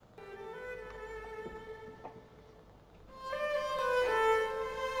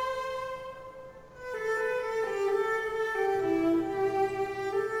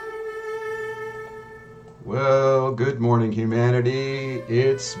morning, humanity.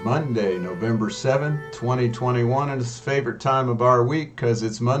 It's Monday, November 7th, 2021, and it's the favorite time of our week because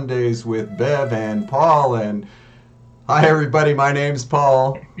it's Mondays with Bev and Paul. And hi, everybody. My name's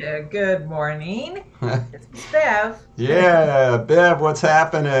Paul. Good morning. It's Bev. Yeah, Bev, what's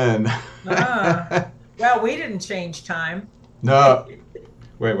happening? Uh, well, we didn't change time. No,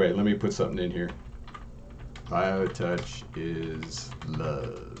 wait, let me put something in here. BioTouch is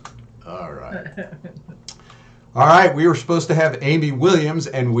love. All right. All right, we were supposed to have Amy Williams,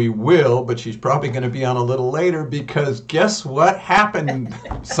 and we will, but she's probably going to be on a little later because guess what happened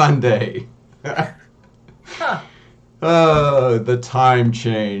Sunday? Huh. The time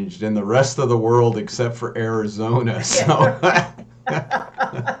changed in the rest of the world except for Arizona. So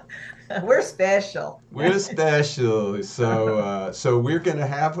We're special. we're special. So we're going to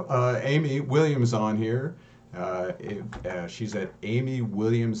have Amy Williams on here. She's at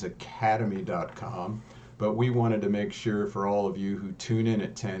amywilliamsacademy.com. But we wanted to make sure for all of you who tune in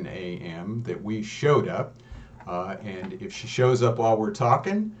at 10 a.m. that we showed up. And if she shows up while we're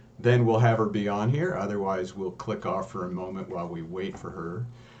talking, then we'll have her be on here. Otherwise, we'll click off for a moment while we wait for her.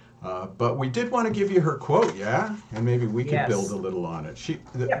 But we did want to give you her quote, yeah? And maybe we could build Yes. a little on it.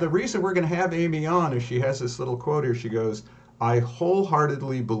 The Yep. reason we're going to have Amy on is she has this little quote here. She goes, I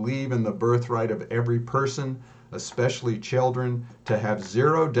wholeheartedly believe in the birthright of every person, especially children, to have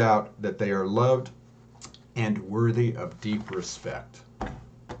zero doubt that they are loved and worthy of deep respect.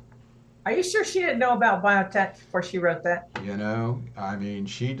 Are you sure she didn't know about biotech before she wrote that? I mean,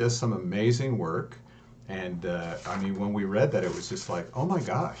 she does some amazing work. And I mean, when we read that, it was just like, oh my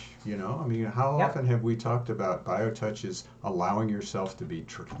gosh, I mean, how Yep. often have we talked about BioTouch is allowing yourself to be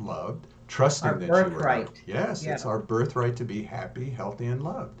loved, trusting Our that you are birthright. loved. Yes, Yeah. it's our birthright to be happy, healthy, and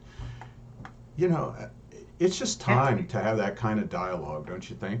loved. You know, it's just And time to have that kind of dialogue, don't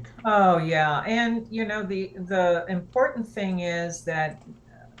you think? oh yeah. And the important thing is that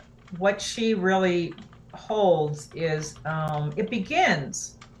what she really holds is it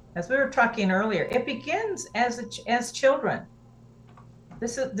begins, as we were talking earlier, it begins as children.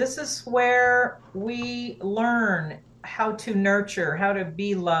 This is where we learn how to nurture, how to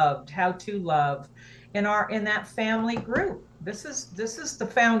be loved, how to love in that family group. This is the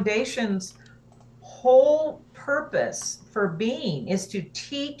foundation's whole purpose for being is to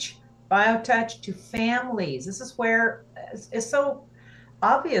teach biotouch to families. This is where it's so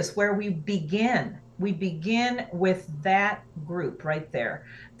obvious where we begin. We begin with that group right there,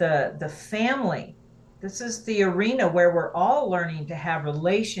 the family. This is the arena where we're all learning to have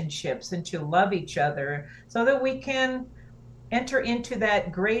relationships and to love each other so that we can enter into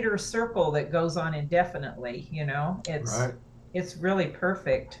that greater circle that goes on indefinitely. Right. It's really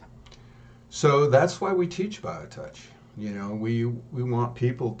perfect. So that's why we teach BioTouch. We want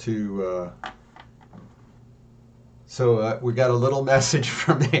people to. We got a little message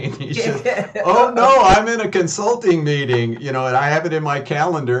from Amy. She says, "Oh no, I'm in a consulting meeting. And I have it in my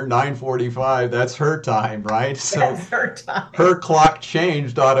calendar, 9:45. That's her time, right? So That's her time. her clock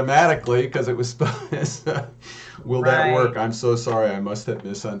changed automatically because it was supposed. Will that work? Right. I'm so sorry. I must have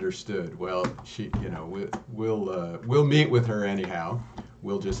misunderstood. Well, we'll meet with her anyhow.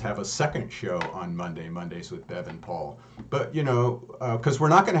 We'll just have a second show on Mondays with Bev and Paul. But because we're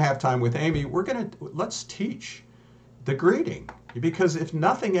not going to have time with Amy, let's teach the greeting because if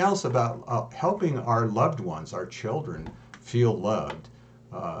nothing else about helping our loved ones, our children, feel loved,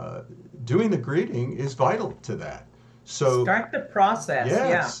 doing the greeting is vital to that. So Start the process. Yeah.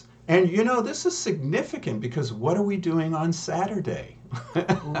 yes. And this is significant because what are we doing on Saturday?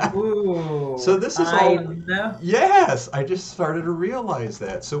 So Ooh, this is I all, know. yes, I just started to realize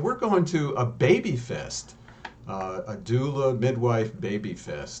that. So we're going to a baby fest, a doula midwife baby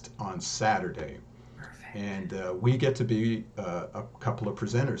fest on Saturday. Perfect. And we get to be a couple of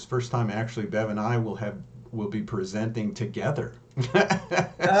presenters. First time actually Bev and I will be presenting together. So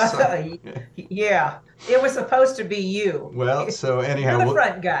Uh, yeah, it was supposed to be you. so anyhow, You're the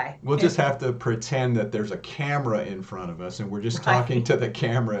front guy. we'll just have to pretend that there's a camera in front of us and we're just talking Right. to the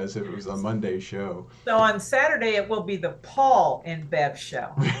camera as if it was a Monday show. So on Saturday, it will be the Paul and Bev show.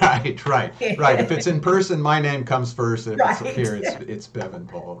 Right. If it's in person, my name comes first. If it's up Right. here, it's Bevan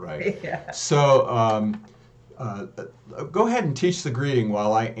Paul, right? Yeah. So uh, go ahead and teach the greeting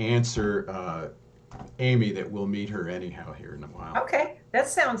while I answer Amy that we'll meet her anyhow here in a while. Okay, that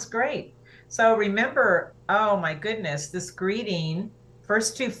sounds great. So remember, oh my goodness, this greeting,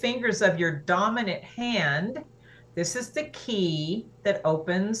 first two fingers of your dominant hand, this is the key that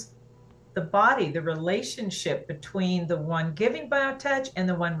opens the body, the relationship between the one giving biotouch and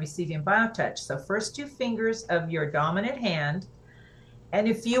the one receiving biotouch. So first two fingers of your dominant hand, And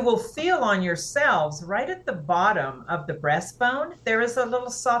if you will feel on yourselves, right at the bottom of the breastbone, there is a little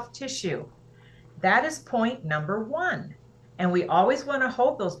soft tissue. That is point number 1. And we always want to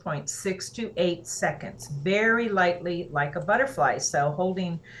hold those points 6 to 8 seconds, very lightly, like a butterfly. So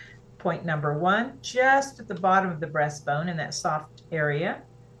holding point number 1 just at the bottom of the breastbone in that soft area,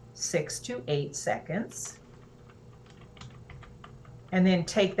 6 to 8 seconds. And then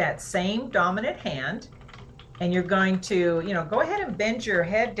take that same dominant hand, and you're going to, go ahead and bend your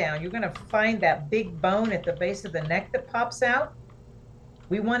head down. You're going to find that big bone at the base of the neck that pops out.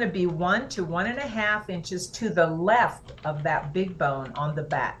 We want to be 1 to 1.5 inches to the left of that big bone on the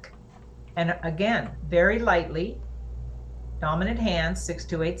back. And again, very lightly, dominant hand, 6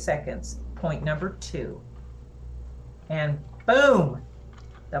 to 8 seconds, point number 2. And boom,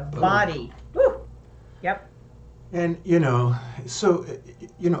 the body, whoo, yep. And, so,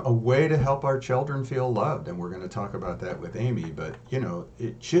 a way to help our children feel loved, and we're going to talk about that with Amy, but,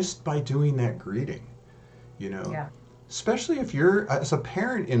 just by doing that greeting, Yeah. especially if you're, as a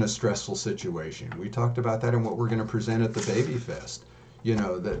parent, in a stressful situation. We talked about that in what we're going to present at the Baby Fest.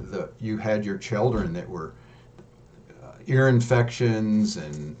 You had your children that were ear infections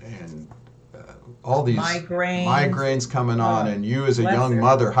and all these migraines coming on, and you as a young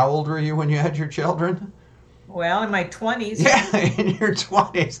mother, how old were you when you had your children? Well, in my 20s. Yeah, in your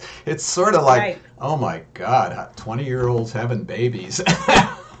 20s. It's sort of like, oh my God, 20-year-olds having babies.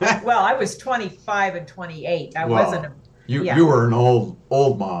 Well, I was 25 and 28. I wasn't a... You were an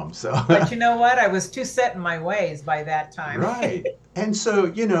old mom, so. But you know what? I was too set in my ways by that time. Right. And so,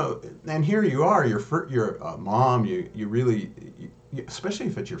 and here you are, you're a mom, you really, especially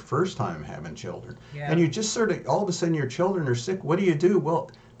if it's your first time having children, and you just sort of, all of a sudden your children are sick, what do? Well,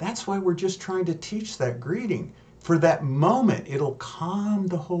 that's why we're just trying to teach that greeting. For that moment, it'll calm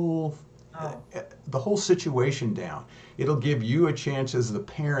the whole situation down. It'll give you a chance as the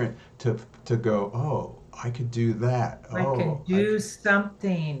parent to go, oh, I could do that. I can do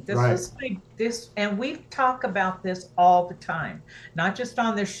something. This and we talk about this all the time, not just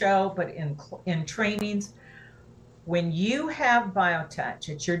on the show, but in trainings. When you have BioTouch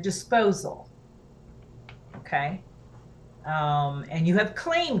at your disposal, okay, and you have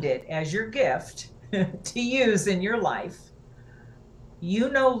claimed it as your gift to use in your life, you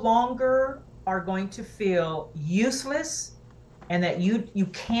no longer are going to feel useless and that you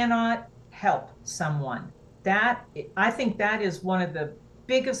cannot help someone. I think that is one of the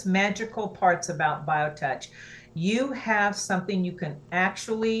biggest magical parts about BioTouch. You have something you can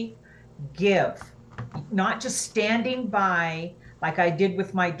actually give, not just standing by like I did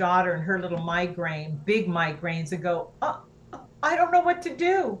with my daughter and her little big migraines, and go, oh, I don't know what to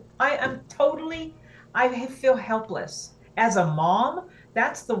do. I feel helpless. As a mom,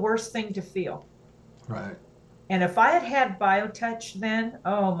 that's the worst thing to feel. Right. And if I had BioTouch then,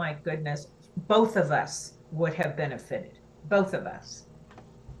 oh my goodness, both of us would have benefited. Both of us.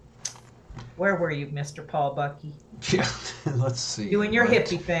 Where were you, Mr. Paul Bucky? Yeah, let's see. Doing your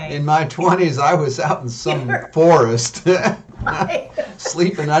hippie thing. In my 20s, I was out in some forest,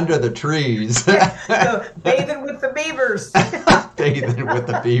 sleeping under the trees. So, bathing with the beavers. Bathing with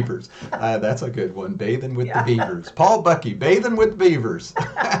the beavers. That's a good one. Bathing with the beavers. Paul Bucky, bathing with beavers.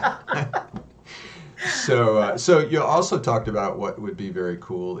 So you also talked about what would be very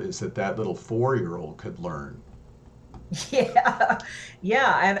cool is that little 4-year-old could learn. Yeah.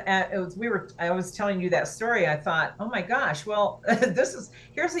 And I was telling you that story. I thought, oh my gosh, well,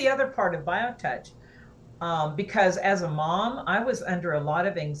 here's the other part of BioTouch. Because as a mom, I was under a lot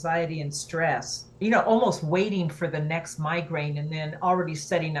of anxiety and stress, almost waiting for the next migraine and then already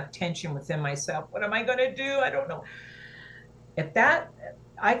setting up tension within myself. What am I going to do? I don't know.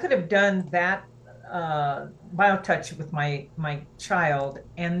 I could have done that BioTouch with my child,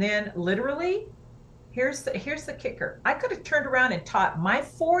 and then literally, here's the kicker. I could have turned around and taught my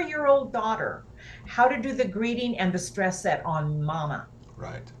 4-year-old daughter how to do the greeting and the stress set on mama.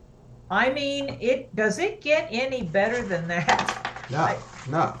 Right. I mean, does it get any better than that?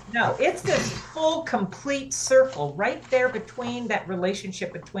 No. It's this full, complete circle right there between that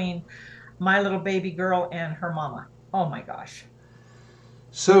relationship between my little baby girl and her mama. Oh my gosh.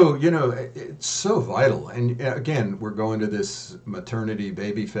 So, it's so vital. And again, we're going to this maternity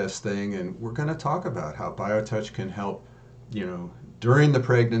baby fest thing, and we're going to talk about how BioTouch can help, during the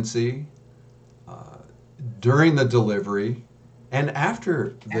pregnancy, during the delivery, and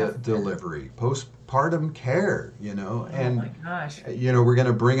after the delivery, postpartum care, and oh my gosh. We're going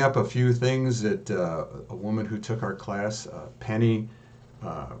to bring up a few things that a woman who took our class, Penny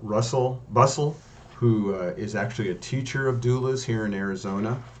Bustle, who is actually a teacher of doulas here in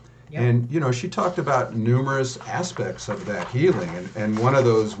Arizona, Yep. And, she talked about numerous aspects of that healing. And one of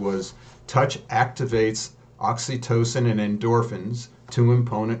those was touch activates oxytocin and endorphins, two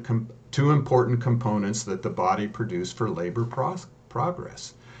important components that the body produces for labor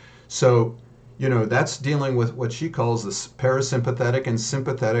progress. So, that's dealing with what she calls the parasympathetic and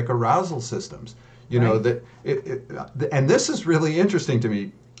sympathetic arousal systems. Right. And this is really interesting to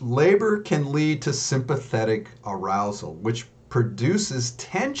me. Labor can lead to sympathetic arousal, which produces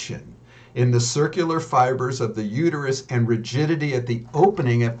tension in the circular fibers of the uterus and rigidity at the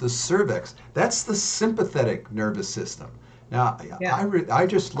opening at the cervix. That's the sympathetic nervous system. Now, Yeah. I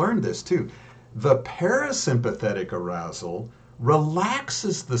just learned this too. The parasympathetic arousal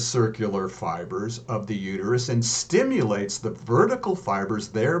relaxes the circular fibers of the uterus and stimulates the vertical fibers,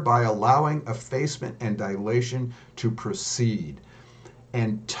 thereby allowing effacement and dilation to proceed.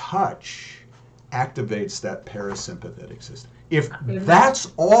 And touch activates that parasympathetic system. If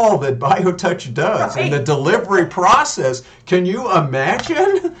that's all that BioTouch does in the Right. delivery process, can you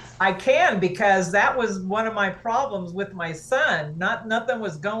imagine? I can, because that was one of my problems with my son. Nothing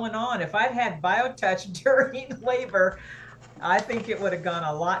was going on. If I'd had BioTouch during labor, I think it would have gone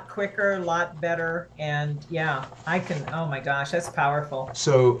a lot quicker, a lot better. And yeah, oh my gosh, that's powerful.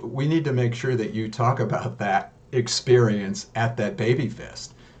 So we need to make sure that you talk about that experience at that baby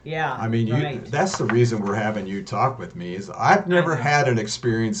fest. Yeah, I mean, right. that's the reason we're having you talk with me is I've never know. had an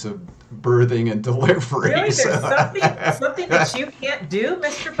experience of birthing and delivery. Really? So- There's something that you can't do,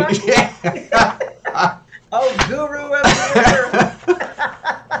 Mr. Bucky? Yeah. Oh, guru of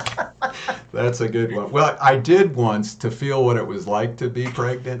the That's a good one. Well, I did once to feel what it was like to be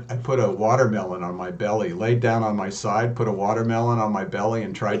pregnant. I put a watermelon on my belly, laid down on my side, put a watermelon on my belly,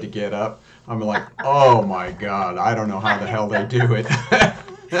 and tried to get up. I'm like, oh my God, I don't know how the hell they do it.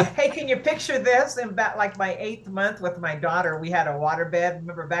 Hey, can you picture this? In about like my 8th month with my daughter, we had a waterbed.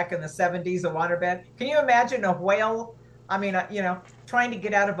 Remember back in the 70s, a waterbed? Can you imagine a whale? I mean, trying to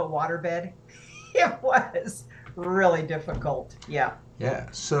get out of a waterbed? It was really difficult. Yeah. Yeah.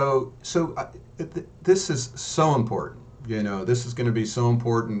 So this is so important. This is going to be so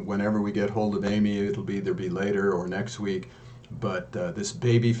important whenever we get hold of Amy. It'll either be later or next week. But this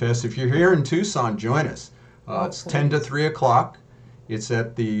Baby Fest, if you're here in Tucson, join us. It's 10 to 3 o'clock. It's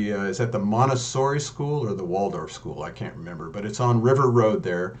at the Montessori School or the Waldorf School. I can't remember, but it's on River Road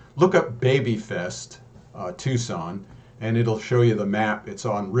there. Look up Baby Fest, Tucson, and it'll show you the map. It's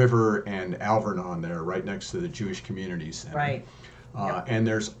on River and Alvernon there, right next to the Jewish Community Center. Right. And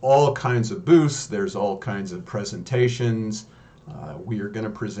there's all kinds of booths. There's all kinds of presentations. We are going to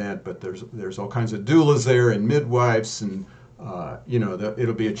present, but there's all kinds of doulas there and midwives, and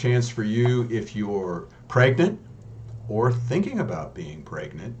it'll be a chance for you if you're pregnant or thinking about being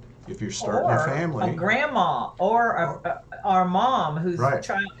pregnant, if you're starting a family. A grandma or our mom whose Right.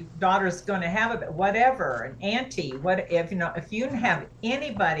 daughter's going to have whatever, an auntie. If you have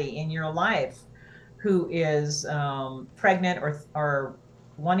anybody in your life who is pregnant or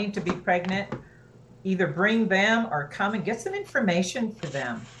wanting to be pregnant, either bring them or come and get some information for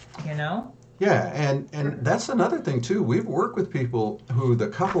them. Yeah, and that's another thing too. We've worked with people who the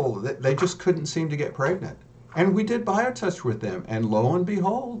couple they just couldn't seem to get pregnant, and we did BioTouch with them, and lo and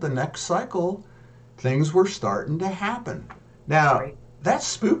behold, the next cycle, things were starting to happen. Now Right. that's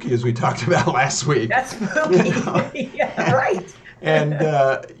spooky, as we talked about last week. That's spooky. Yeah, right. And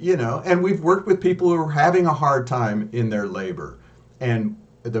and we've worked with people who are having a hard time in their labor, and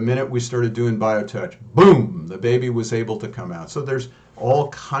the minute we started doing BioTouch, boom, the baby was able to come out. So there's all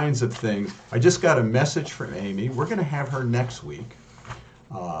kinds of things. I just got a message from Amy. We're going to have her next week,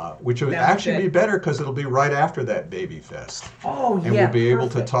 which will Sounds actually good. be better because it'll be right after that Baby Fest. Oh, And yeah. we'll be able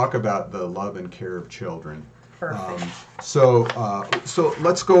to perfect. talk about the love and care of children. Perfect. So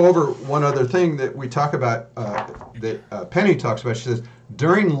let's go over one other thing that we talk about, that Penny talks about. She says,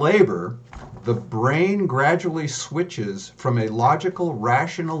 during labor, the brain gradually switches from a logical,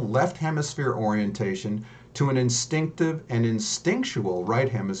 rational left hemisphere orientation to an instinctive and instinctual right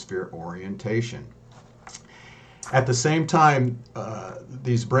hemisphere orientation. At the same time,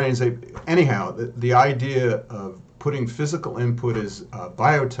 these brains, the idea of putting physical input as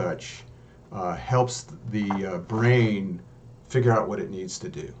BioTouch helps the brain figure out what it needs to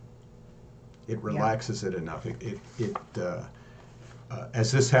do. It relaxes it enough.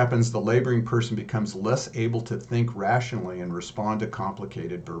 As this happens, the laboring person becomes less able to think rationally and respond to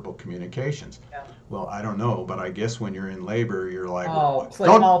complicated verbal communications. Yeah. Well, I don't know, but I guess when you're in labor, you're like, Oh, it's like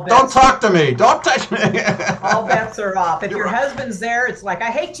all don't bets- talk to me, don't touch me. All bets are off. If You're your right. husband's there, it's like, I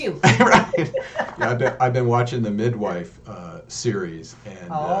hate you. Right. Yeah, I've been watching the Midwife series,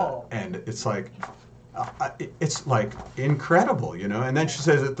 and Oh. and it's like, It's like incredible, you know. And then she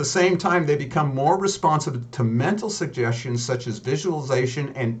says at the same time they become more responsive to mental suggestions such as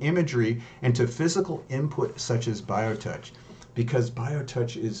visualization and imagery, and to physical input such as biotouch, because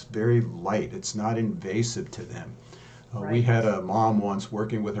biotouch is very light. It's not invasive to them. Right. We had a mom once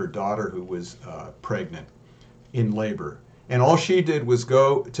working with her daughter who was pregnant in labor, and all she did was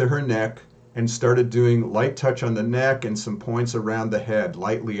go to her neck and started doing light touch on the neck and some points around the head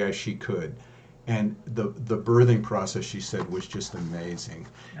lightly as she could. And the birthing process, she said, was just amazing.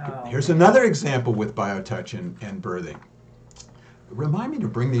 Oh, Here's another example with biotouch and birthing. Remind me to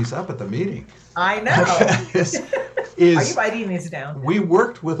bring these up at the meeting. I know. Is Are you writing these down? we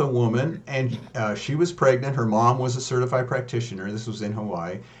worked with a woman, and she was pregnant. Her mom was a certified practitioner. This was in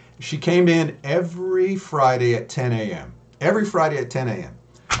Hawaii. She came in every Friday at 10 a.m. Every Friday at 10 a.m.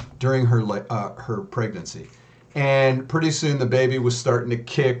 during her pregnancy. And pretty soon the baby was starting to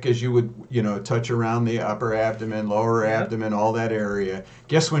kick as you would, you know, touch around the upper abdomen, lower abdomen, all that area.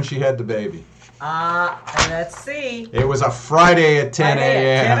 Guess when she had the baby? Let's see. It was a Friday at 10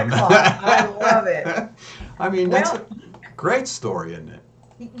 Friday at a.m. 10 o'clock. I love it. I mean, that's a great story, isn't it?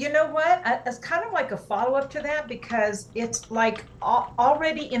 You know what? It's kind of like a follow-up to that, because it's like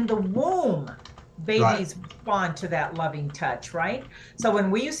already in the womb, babies respond to that loving touch, right? So when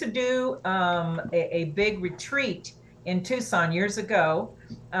we used to do a big retreat in Tucson years ago,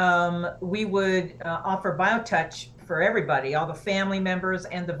 we would offer BioTouch for everybody, all the family members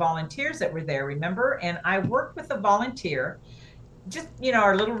and the volunteers that were there, remember? And I worked with a volunteer, just, you know,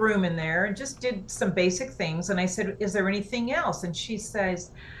 our little room in there, and just did some basic things. And I said, is there anything else? And she says,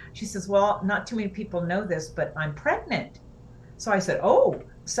 well, not too many people know this, but I'm pregnant. So I said, oh.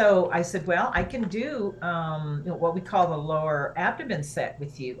 So I said, well, I can do what we call the lower abdomen set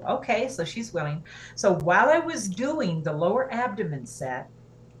with you. Okay, so she's willing. So while I was doing the lower abdomen set,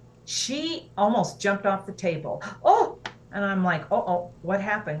 she almost jumped off the table. Oh, and I'm like, oh, what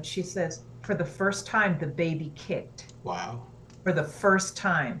happened? She says, for the first time, the baby kicked. Wow. For the first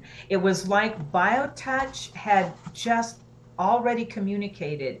time. It was like BioTouch had just already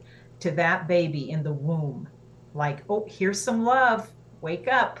communicated to that baby in the womb, like, oh, here's some love. Wake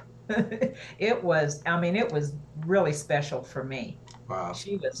up. It was really special for me. Wow.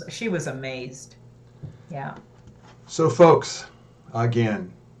 She was amazed. Yeah. So folks,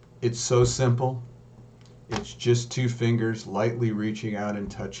 again, it's so simple. It's just two fingers lightly reaching out and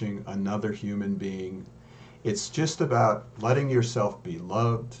touching another human being. It's just about letting yourself be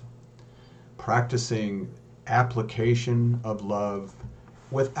loved, practicing application of love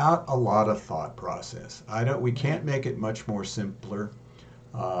without a lot of thought process. We can't make it much more simpler.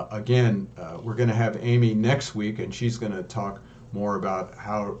 Again, we're going to have Amy next week, and she's going to talk more about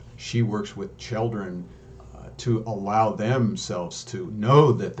how she works with children to allow themselves to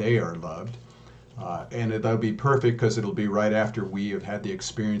know that they are loved. And that'll be perfect because it'll be right after we have had the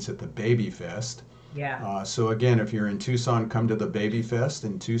experience at the Baby Fest. Yeah. So again, if you're in Tucson, come to the Baby Fest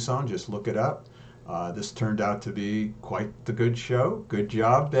in Tucson. Just look it up. This turned out to be quite the good show. Good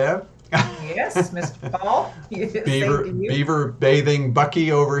job, Bev. Yes, Mr. Paul. Beaver bathing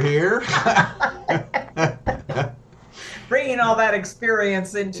Bucky over here. Bringing all that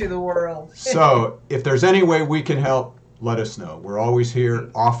experience into the world. So if there's any way we can help, let us know. We're always here,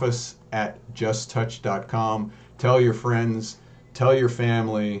 office@justtouch.com. Tell your friends, tell your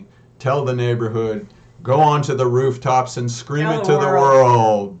family, tell the neighborhood. Go onto the rooftops and scream it to the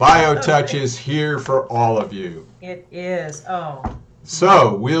world. BioTouch is here for all of you. It is. Oh.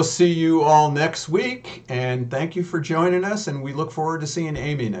 So we'll see you all next week, and thank you for joining us, and we look forward to seeing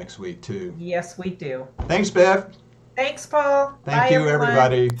Amy next week too. Yes, we do. Thanks, Bev. Thanks, Paul. Thank you,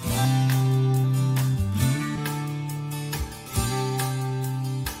 everybody.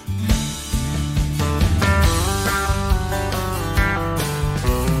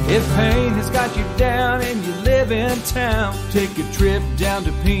 If pain has got you down and you live in town, take a trip down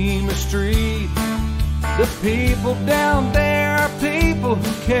to Pima Street. The people down there are people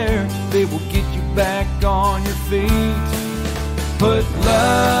who care. They will get you back on your feet. Put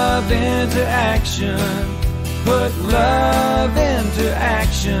love into action. Put love into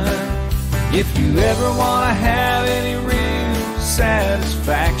action. If you ever want to have any real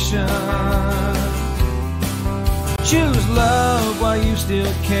satisfaction, choose love while you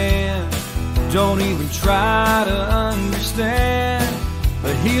still can. Don't even try to understand.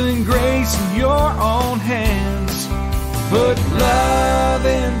 A healing grace in your own hands. Put love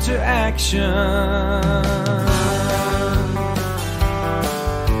into action.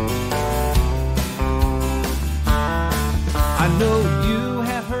 I know